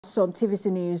On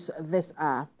TVC News this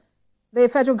hour. The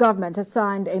federal government has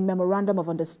signed a memorandum of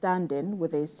understanding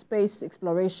with the Space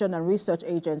Exploration and Research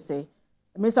Agency.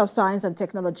 The Minister of Science and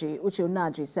Technology, Uche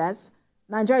Nnaji, says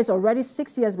Nigeria is already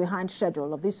 6 years behind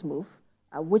schedule of this move,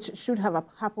 which should have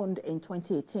happened in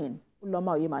 2018. Uche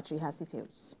Nnaji has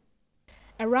details.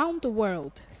 Around the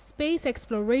world, space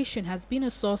exploration has been a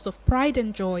source of pride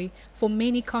and joy for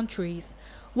many countries.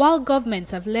 While governments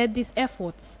have led these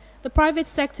efforts, the private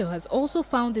sector has also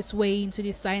found its way into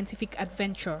this scientific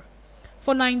adventure.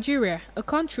 For Nigeria, a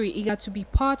country eager to be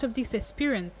part of this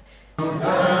experience,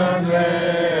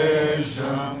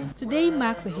 today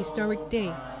marks a historic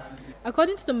day.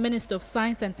 According to the Minister of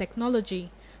Science and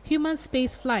Technology, human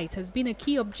space flight has been a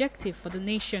key objective for the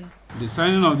nation. The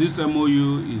signing of this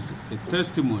MoU is a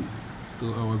testimony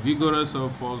to our vigorous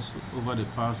efforts over the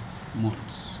past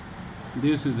months.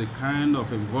 This is the kind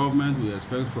of involvement we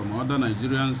expect from other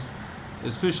Nigerians,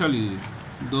 especially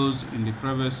those in the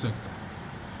private sector.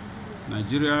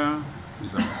 Nigeria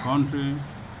is our country,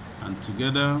 and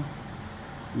together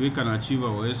we can achieve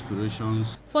our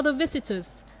aspirations. For the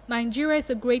visitors, Nigeria is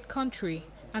a great country,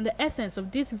 and the essence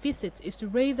of this visit is to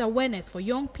raise awareness for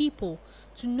young people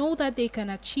to know that they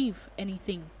can achieve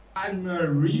anything. I'm a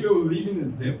real living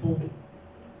example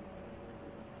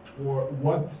for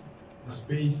what the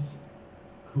space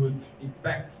could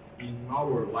impact in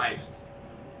our lives.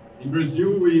 In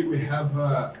Brazil, we have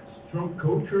a strong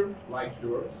culture like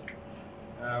yours.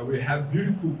 We have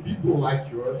beautiful people like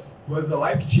yours. It was a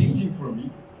life-changing for me,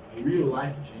 a real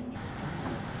life-changing.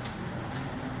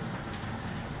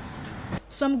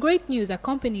 Some great news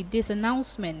accompanied this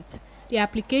announcement. The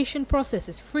application process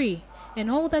is free, and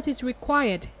all that is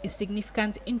required is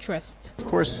significant interest. Of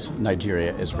course,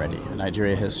 Nigeria is ready.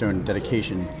 Nigeria has shown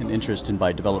dedication and interest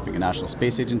by developing a national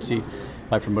space agency,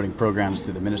 by promoting programs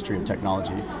through the Ministry of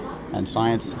Technology and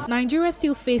Science. Nigeria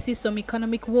still faces some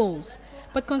economic woes,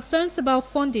 but concerns about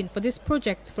funding for this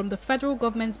project from the federal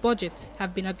government's budget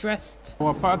have been addressed.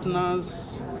 Our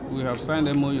partners, we have signed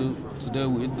MoU today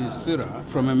with the CIRA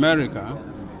from America.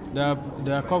 They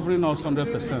are covering us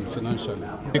 100% financially.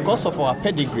 Because of our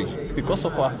pedigree, because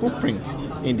of our footprint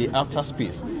in the outer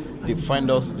space, they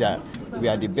find us that we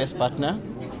are the best partner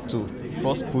to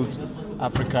first put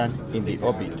African in the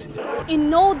orbit. In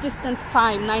no distant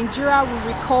time, Nigeria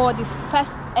will record its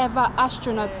first ever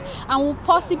astronauts and will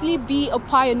possibly be a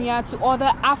pioneer to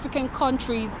other African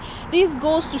countries. This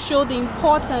goes to show the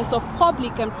importance of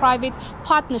public and private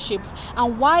partnerships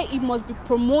and why it must be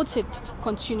promoted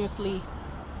continuously.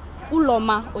 Uche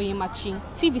Nnaji,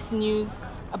 TVC News,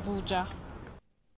 Abuja.